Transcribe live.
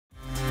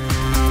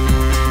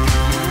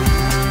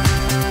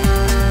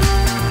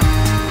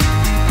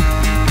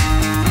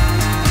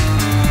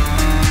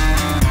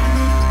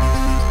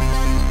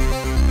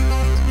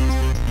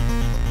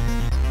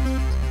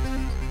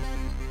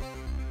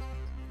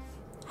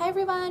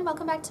everyone,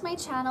 welcome back to my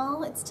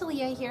channel. It's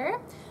Talia here.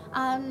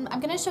 I'm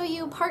going to show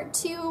you part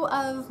 2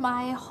 of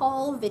my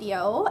haul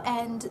video,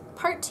 and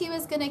part 2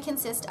 is going to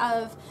consist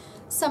of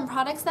some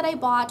products that I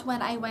bought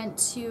when I went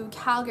to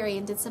Calgary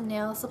and did some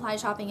nail supply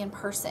shopping in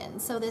person.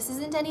 So this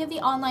isn't any of the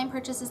online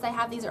purchases I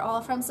have, these are all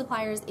from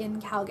suppliers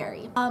in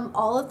Calgary.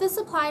 All of the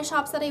supply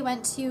shops that I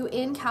went to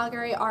in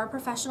Calgary are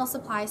professional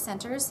supply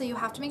centers, so you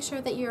have to make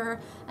sure that you're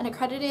an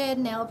accredited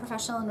nail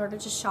professional in order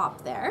to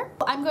shop there.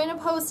 I'm going to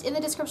post in the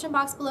description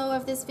box below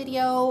of this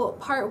video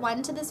part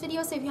 1 to this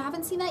video, so if you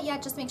haven't seen that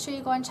yet, just make sure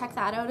you go and check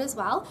that out as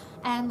well,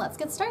 and let's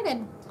get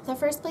started. The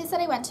first place that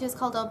I went to is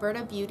called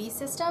Alberta Beauty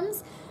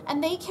Systems,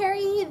 and they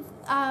carry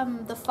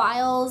the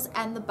files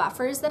and the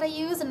buffers that I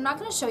use, and I'm not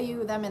going to show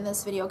you them in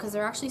this video because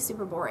they're actually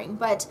super boring,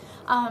 but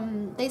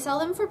they sell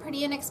them for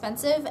pretty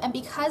inexpensive, and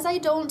because I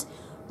don't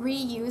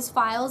reuse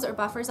files or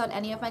buffers on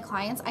any of my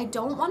clients, I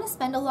don't want to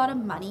spend a lot of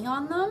money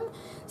on them.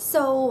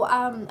 So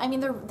I mean,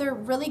 they're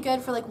really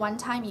good for like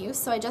one-time use,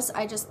 so I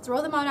just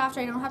throw them out after.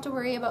 I don't have to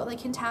worry about like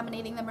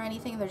contaminating them or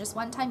anything. They're just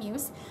one-time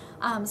use.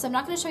 So I'm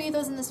not going to show you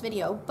those in this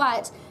video,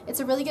 but it's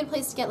a really good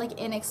place to get like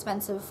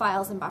inexpensive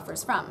files and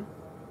buffers from.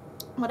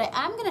 What I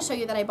am going to show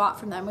you that I bought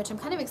from them, which I'm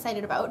kind of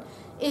excited about,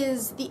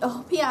 is the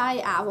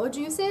OPI Avo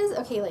juices.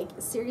 Okay, like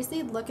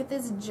seriously, look at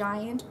this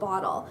giant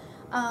bottle.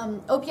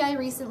 OPI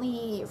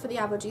recently, for the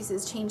Avo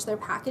juices, changed their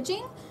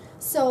packaging.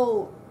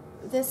 So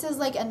this is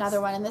like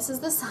another one, and this is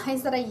the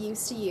size that I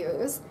used to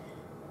use.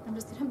 I'm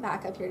just going to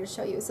back up here to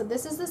show you. So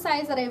this is the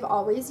size that I've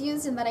always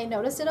used, and that I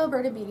noticed at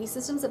Alberta Beauty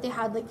Systems that they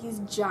had like these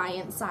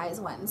giant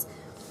size ones.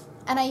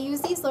 And I use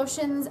these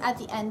lotions at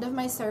the end of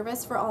my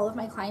service for all of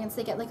my clients.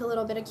 They get like a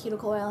little bit of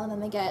cuticle oil, and then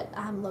they get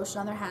lotion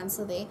on their hands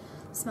so they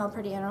smell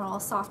pretty and are all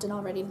soft and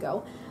all ready to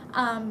go.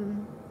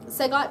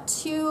 So I got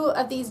 2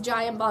 of these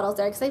giant bottles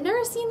there because I've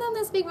never seen them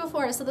this big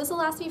before, so this will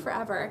last me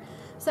forever.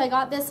 So I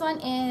got this one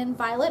in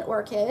Violet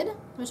Orchid,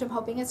 which I'm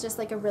hoping is just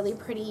like a really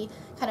pretty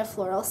kind of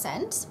floral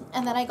scent.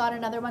 And then I got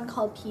another one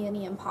called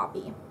Peony and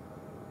Poppy.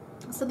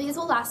 So these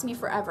will last me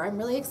forever. I'm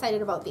really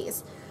excited about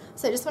these.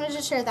 So I just wanted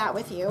to share that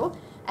with you.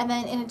 And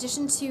then in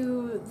addition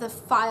to the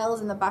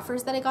files and the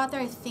buffers that I got there,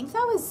 I think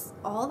that was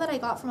all that I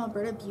got from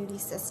Alberta Beauty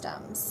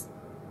Systems.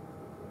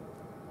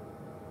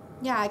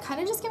 Yeah, I kind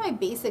of just get my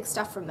basic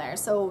stuff from there.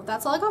 So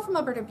that's all I got from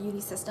Alberta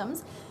Beauty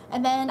Systems.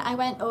 And then I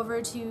went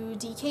over to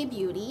DK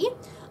Beauty.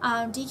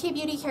 DK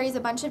Beauty carries a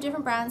bunch of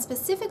different brands.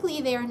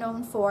 Specifically, they are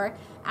known for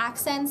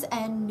Akzentz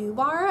and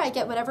Nubar. I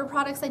get whatever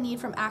products I need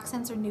from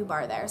Akzentz or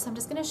Nubar there. So I'm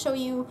just going to show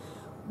you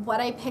what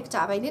I picked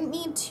up. I didn't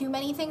need too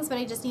many things, but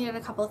I just needed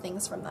a couple of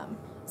things from them.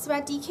 So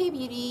at DK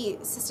Beauty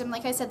System,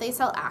 like I said, they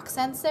sell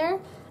Akzentz there,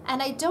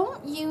 and I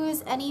don't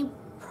use any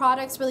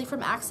products really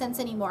from Akzentz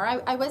anymore.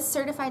 I was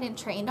certified and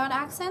trained on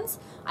Akzentz.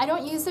 I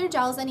don't use their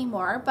gels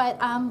anymore, but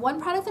one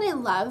product that I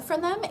love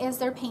from them is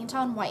their paint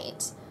on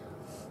white.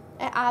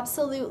 I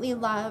absolutely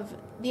love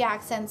the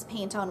Akzentz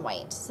paint on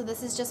white. So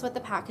this is just what the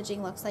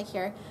packaging looks like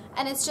here,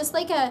 and it's just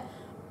like a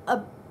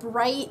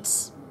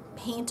bright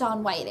paint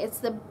on white. It's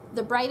the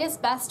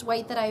brightest, best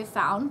white that I've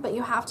found, but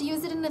you have to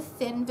use it in a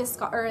thin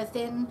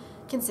thin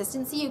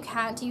consistency. You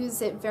can't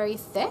use it very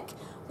thick,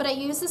 but I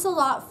use this a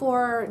lot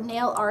for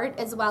nail art,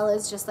 as well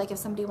as just like if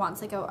somebody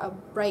wants like a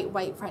bright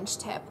white French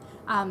tip.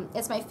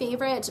 It's my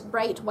favorite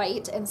bright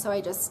white, and so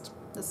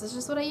this is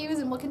just what I use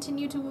and will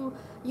continue to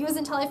use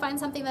until I find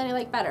something that I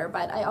like better,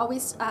 but I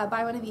always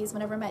buy one of these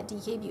whenever I'm at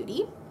DK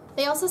Beauty.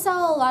 They also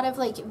sell a lot of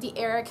like the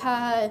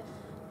Erica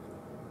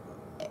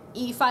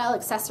e-file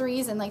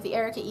accessories and like the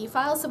Erica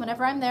e-files, so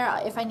whenever I'm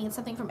there, if I need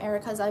something from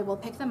Erica's, I will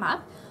pick them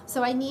up.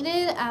 So I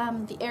needed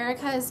the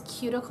Erica's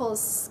Cuticle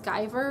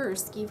Sciver or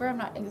Sciver, I'm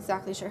not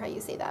exactly sure how you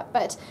say that,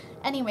 but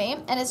anyway,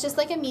 and it's just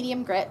like a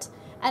medium grit,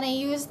 and I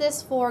use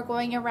this for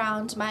going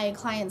around my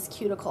clients'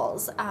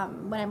 cuticles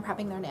when I'm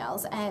prepping their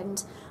nails,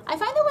 and I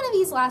find that one of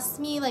these lasts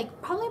me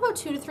like probably about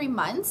 2 to 3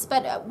 months,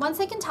 but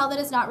once I can tell that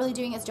it's not really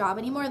doing its job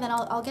anymore, then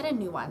I'll get a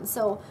new one.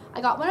 So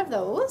I got one of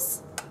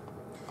those.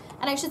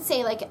 And I should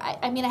say, like,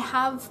 I mean, I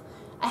have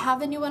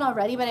a new one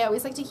already, but I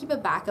always like to keep a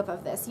backup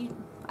of this.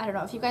 I don't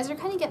know if you guys are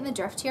kind of getting the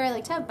drift here. I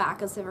like to have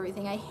backups of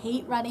everything. I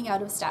hate running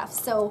out of stuff.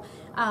 So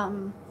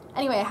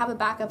anyway, I have a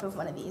backup of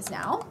one of these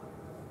now.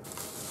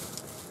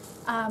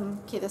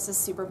 Okay, this is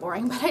super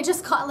boring, but I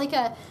just got like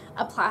a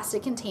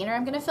plastic container.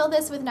 I'm going to fill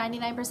this with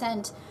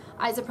 99%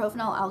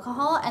 isopropyl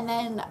alcohol, and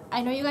then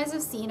I know you guys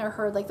have seen or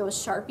heard like those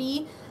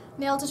Sharpie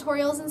nail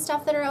tutorials and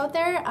stuff that are out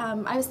there.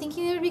 I was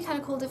thinking it would be kind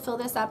of cool to fill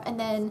this up, and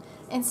then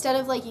instead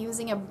of like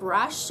using a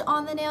brush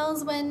on the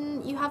nails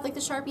when you have like the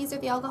Sharpies or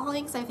the alcohol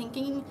inks, I'm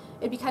thinking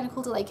it'd be kind of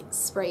cool to like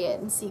spray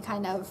it and see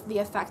kind of the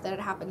effect that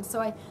it happens.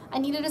 So I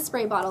needed a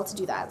spray bottle to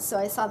do that, so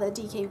I saw that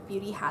DK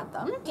Beauty had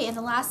them. Okay, and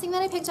the last thing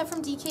that I picked up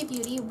from DK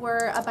Beauty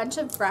were a bunch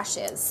of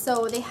brushes.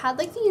 So they had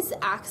like these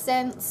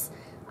Akzentz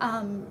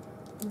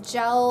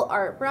Gel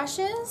Art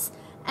Brushes,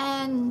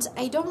 and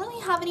I don't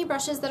really have any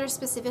brushes that are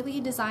specifically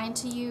designed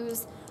to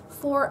use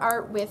for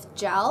art with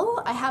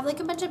gel. I have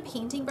like a bunch of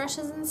painting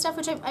brushes and stuff,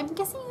 which I'm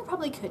guessing you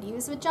probably could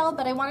use with gel,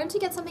 but I wanted to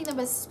get something that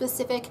was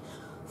specific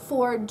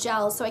for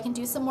gel so I can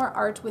do some more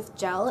art with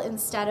gel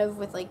instead of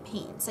with like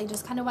paints. I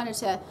just kind of wanted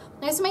to,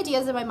 I have some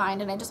ideas in my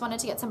mind and I just wanted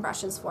to get some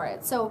brushes for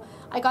it. So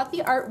I got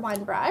the Art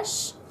 1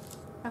 brush.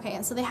 Okay,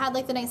 and so they had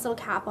like the nice little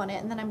cap on it,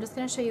 and then I'm just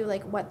going to show you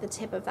like what the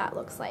tip of that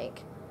looks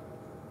like.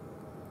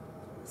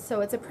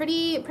 So it's a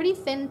pretty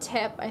thin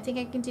tip. I think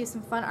I can do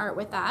some fun art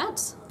with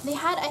that.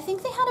 I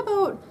think they had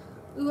about,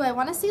 I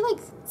want to say like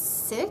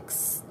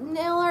 6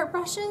 nail art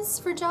brushes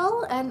for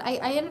gel, and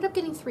I ended up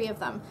getting 3 of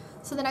them.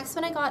 So the next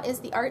one I got is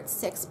the Art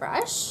 6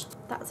 brush.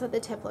 That's what the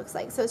tip looks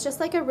like. So it's just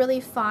like a really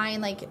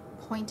fine, like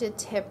pointed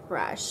tip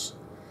brush,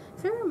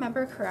 if I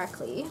remember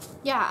correctly.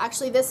 Yeah,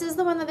 actually this is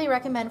the one that they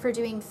recommend for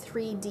doing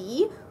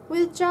 3D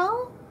with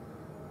gel.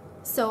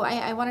 So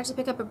I wanted to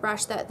pick up a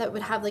brush that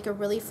would have like a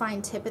really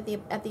fine tip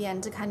at the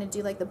end to kind of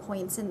do like the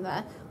points and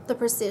the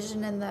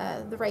precision and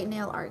the right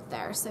nail art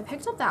there. So I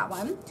picked up that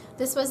one.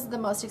 This was the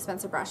most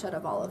expensive brush out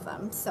of all of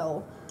them.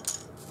 So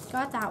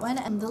got that one.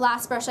 And the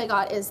last brush I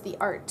got is the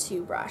Art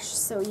 2 brush.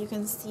 So you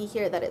can see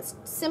here that it's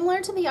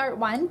similar to the Art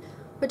 1,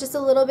 but just a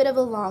little bit of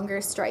a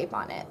longer stripe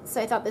on it.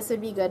 So I thought this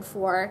would be good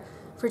for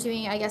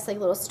doing, I guess, like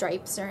little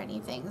stripes or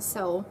anything.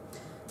 So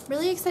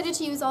really excited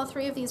to use all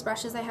 3 of these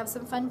brushes. I have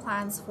some fun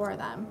plans for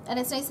them. And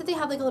it's nice that they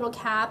have like a little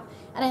cap,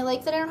 and I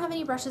like that I don't have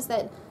any brushes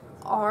that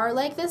are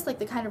like this, like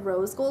the kind of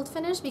rose gold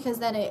finish, because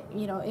then it,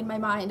 you know, in my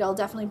mind I'll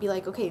definitely be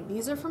like, okay,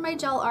 these are for my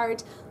gel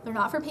art, they're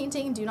not for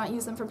painting, do not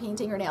use them for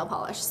painting or nail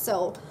polish.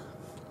 So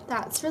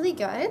that's really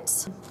good.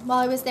 While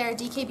I was there,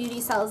 DK Beauty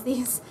sells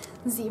these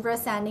zebra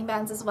sanding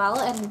bands as well,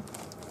 and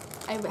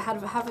I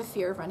have a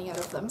fear of running out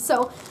of them.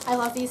 So I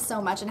love these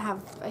so much and have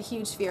a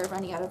huge fear of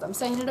running out of them.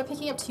 So I ended up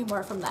picking up 2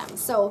 more from them.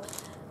 So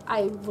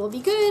I will be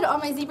good on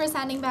my zebra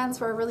sanding bands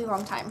for a really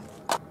long time.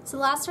 So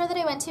the last store that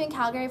I went to in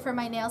Calgary for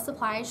my nail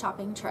supply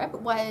shopping trip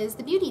was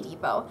the Beauty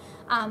Depot.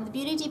 The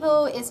Beauty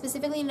Depot is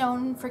specifically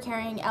known for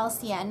carrying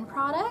LCN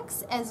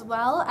products, as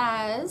well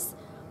as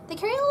they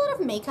carry a lot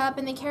of makeup,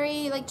 and they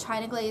carry like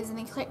China Glaze, and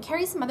they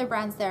carry some other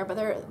brands there, but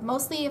they're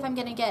mostly, if I'm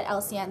gonna get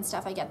LCN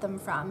stuff, I get them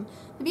from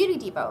the Beauty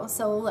Depot.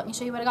 So let me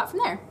show you what I got from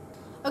there.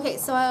 Okay,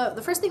 so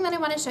the first thing that I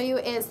want to show you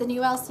is the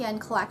new LCN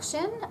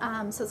collection.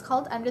 So it's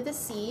called Under the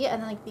Sea,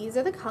 and like these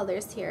are the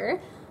colors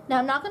here. Now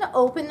I'm not going to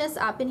open this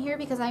up in here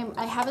because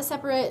I have a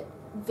separate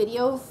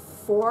video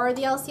for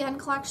the LCN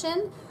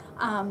collection.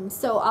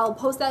 So I'll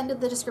post that into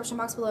the description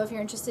box below if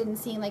you're interested in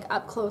seeing like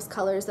up close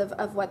colors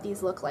of what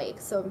these look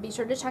like. So be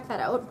sure to check that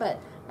out.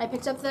 But I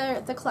picked up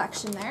the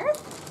collection there.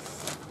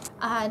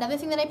 Another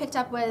thing that I picked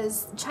up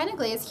was China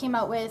Glaze came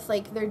out with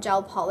like their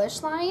gel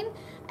polish line,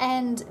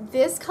 and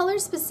this color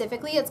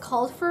specifically, it's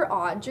called For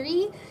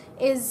Audrey,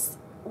 is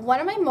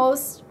one of my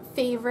most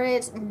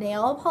favorite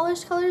nail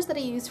polish colors that I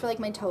use for like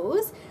my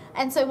toes,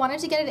 and so I wanted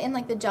to get it in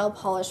like the gel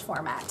polish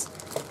format.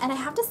 And I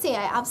have to say,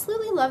 I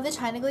absolutely love the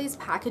China Glaze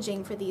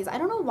packaging for these. I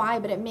don't know why,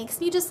 but it makes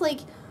me just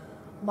like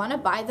want to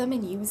buy them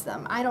and use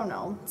them. I don't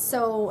know.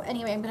 So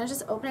anyway, I'm gonna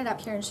just open it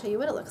up here and show you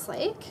what it looks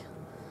like.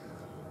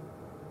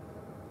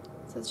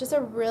 So it's just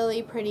a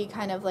really pretty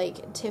kind of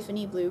like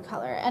Tiffany blue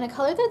color. And a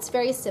color that's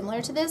very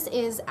similar to this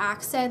is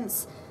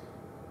Akzentz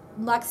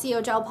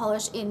Luxio Gel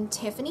Polish in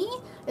Tiffany.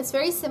 It's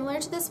very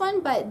similar to this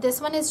one, but this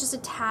one is just a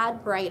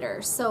tad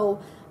brighter. So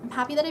I'm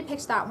happy that I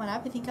picked that one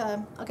up. I think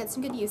I'll get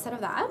some good use out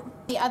of that.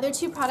 The other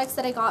 2 products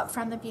that I got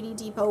from the Beauty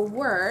Depot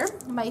were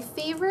my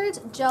favorite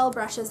gel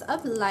brushes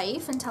of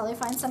life until I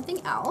find something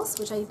else,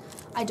 which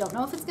I don't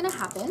know if it's gonna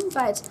happen,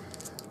 but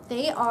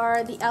they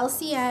are the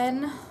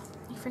LCN,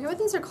 I forget what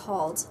these are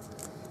called.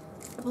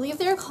 I believe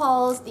they're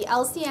called the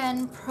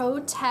LCN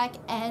Protech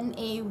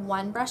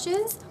NA1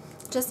 brushes.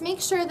 Just make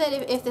sure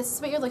that if this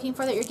is what you're looking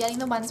for, that you're getting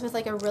the ones with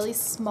like a really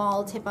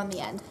small tip on the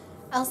end.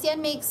 LCN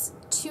makes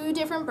 2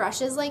 different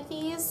brushes like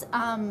these.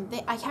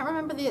 I can't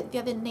remember the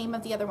other name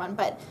of the other one,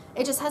 but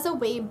it just has a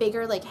way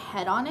bigger like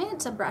head on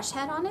it, a brush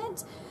head on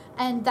it.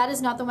 And that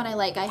is not the one I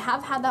like. I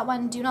have had that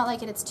one, do not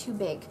like it, it's too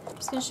big. I'm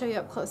just gonna show you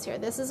up close here.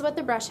 This is what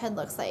the brush head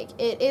looks like.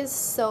 It is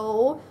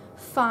so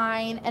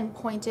fine and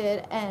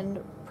pointed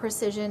and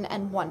precision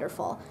and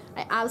wonderful.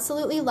 I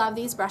absolutely love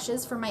these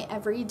brushes for my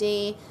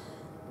everyday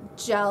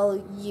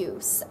gel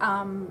use.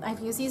 I've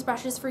used these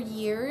brushes for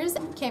years.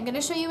 Okay, I'm going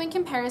to show you in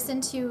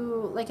comparison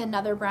to like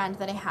another brand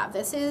that I have.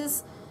 This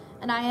is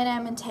an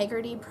I&M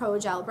Integrity Pro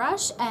Gel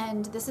Brush,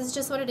 and this is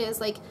just what it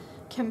is like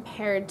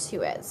compared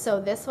to it.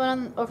 So this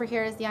one over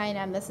here is the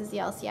I&M, this is the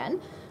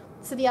LCN.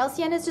 So the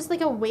LCN is just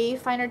like a way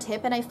finer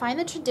tip, and I find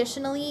that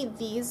traditionally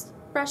these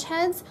brush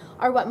heads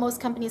are what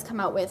most companies come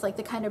out with, like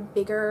the kind of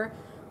bigger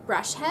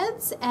brush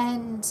heads,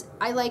 and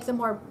I like the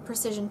more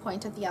precision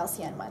point of the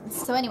LCN ones.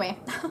 So anyway,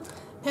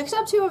 picked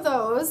up 2 of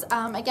those.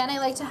 Again, I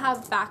like to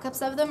have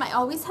backups of them. I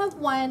always have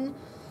one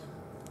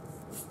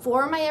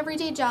for my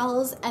everyday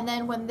gels, and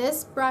then when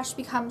this brush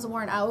becomes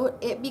worn out,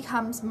 it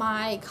becomes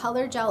my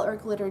color gel or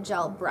glitter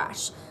gel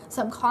brush.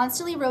 So I'm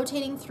constantly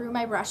rotating through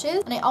my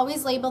brushes, and I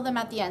always label them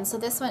at the end. So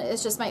this one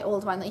is just my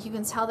old one. Like you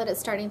can tell that it's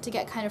starting to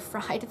get kind of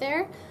fried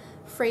there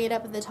frayed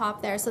up at the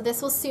top there. So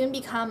this will soon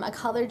become a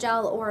color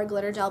gel or a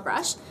glitter gel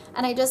brush,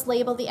 and I just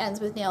label the ends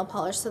with nail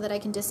polish so that I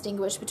can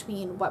distinguish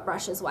between what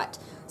brush is what.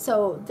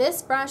 So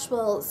this brush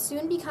will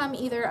soon become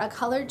either a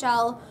color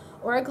gel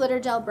or a glitter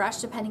gel brush,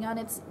 depending on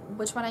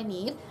which one I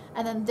need.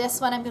 And then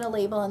this one I'm going to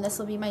label, and this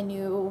will be my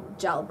new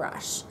gel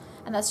brush.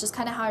 And that's just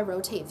kind of how I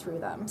rotate through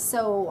them.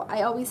 So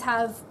I always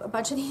have a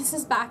bunch of these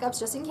as backups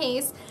just in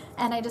case,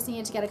 and I just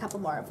needed to get a couple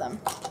more of them.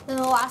 Then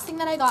the last thing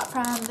that I got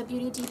from the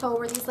Beauty Depot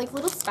were these like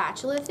little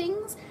spatula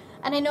things.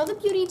 And I know the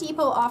Beauty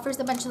Depot offers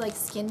a bunch of like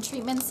skin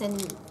treatments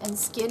and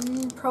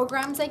skin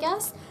programs, I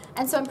guess.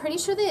 And so I'm pretty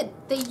sure that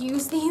they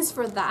use these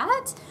for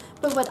that.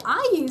 But what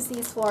I use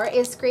these for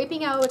is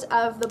scraping out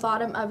of the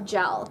bottom of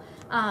gel.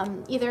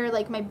 Either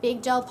like my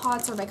big gel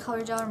pots or my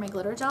color gel or my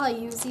glitter gel. I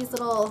use these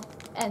little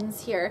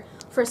ends here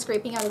for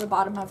scraping out of the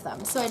bottom of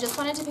them. So I just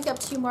wanted to pick up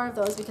 2 more of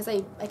those because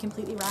I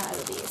completely ran out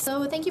of these.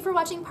 So thank you for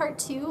watching part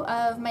 2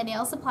 of my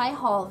nail supply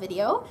haul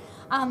video.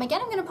 Again,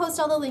 I'm going to post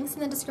all the links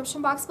in the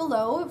description box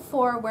below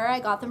for where I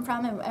got them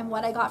from and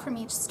what I got from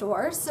each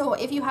store. So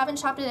if you haven't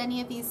shopped at any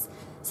of these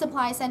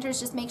supply centers,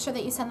 just make sure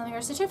that you send them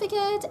your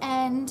certificate,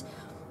 and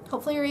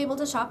hopefully you're able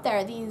to shop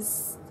there.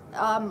 These,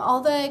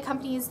 all the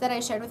companies that I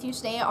shared with you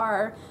today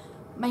are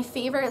my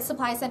favorite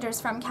supply centers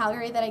from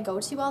Calgary that I go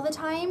to all the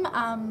time.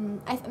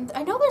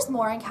 I know there's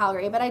more in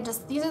Calgary, but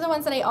these are the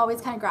ones that I always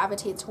kind of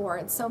gravitate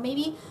towards. So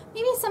maybe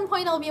at some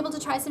point I'll be able to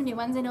try some new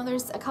ones. I know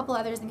there's a couple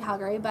others in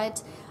Calgary,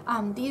 but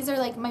these are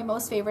like my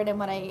most favorite and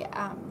what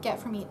I get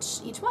from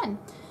each one.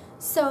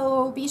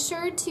 So be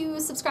sure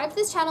to subscribe to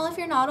this channel if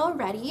you're not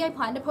already. I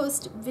plan to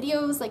post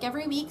videos like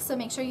every week, so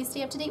make sure you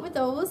stay up to date with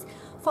those.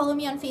 Follow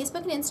me on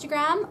Facebook and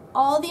Instagram.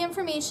 All the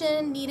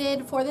information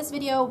needed for this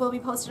video will be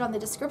posted on the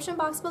description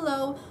box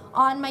below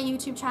on my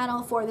YouTube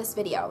channel for this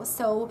video.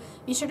 So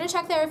be sure to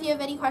check there if you have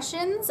any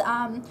questions.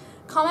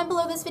 Comment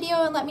below this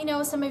video and let me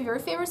know some of your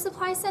favorite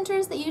supply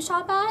centers that you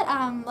shop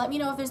at. Let me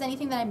know if there's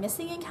anything that I'm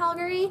missing in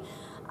Calgary.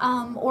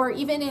 Or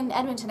even in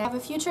Edmonton. I have a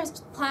few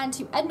trips planned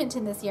to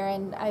Edmonton this year,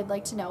 and I'd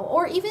like to know.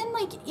 Or even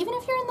if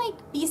you're in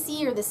like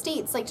BC or the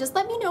States, like just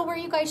let me know where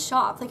you guys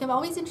shop. Like I'm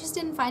always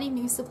interested in finding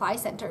new supply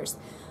centers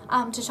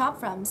to shop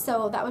from.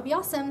 So that would be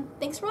awesome.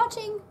 Thanks for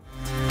watching.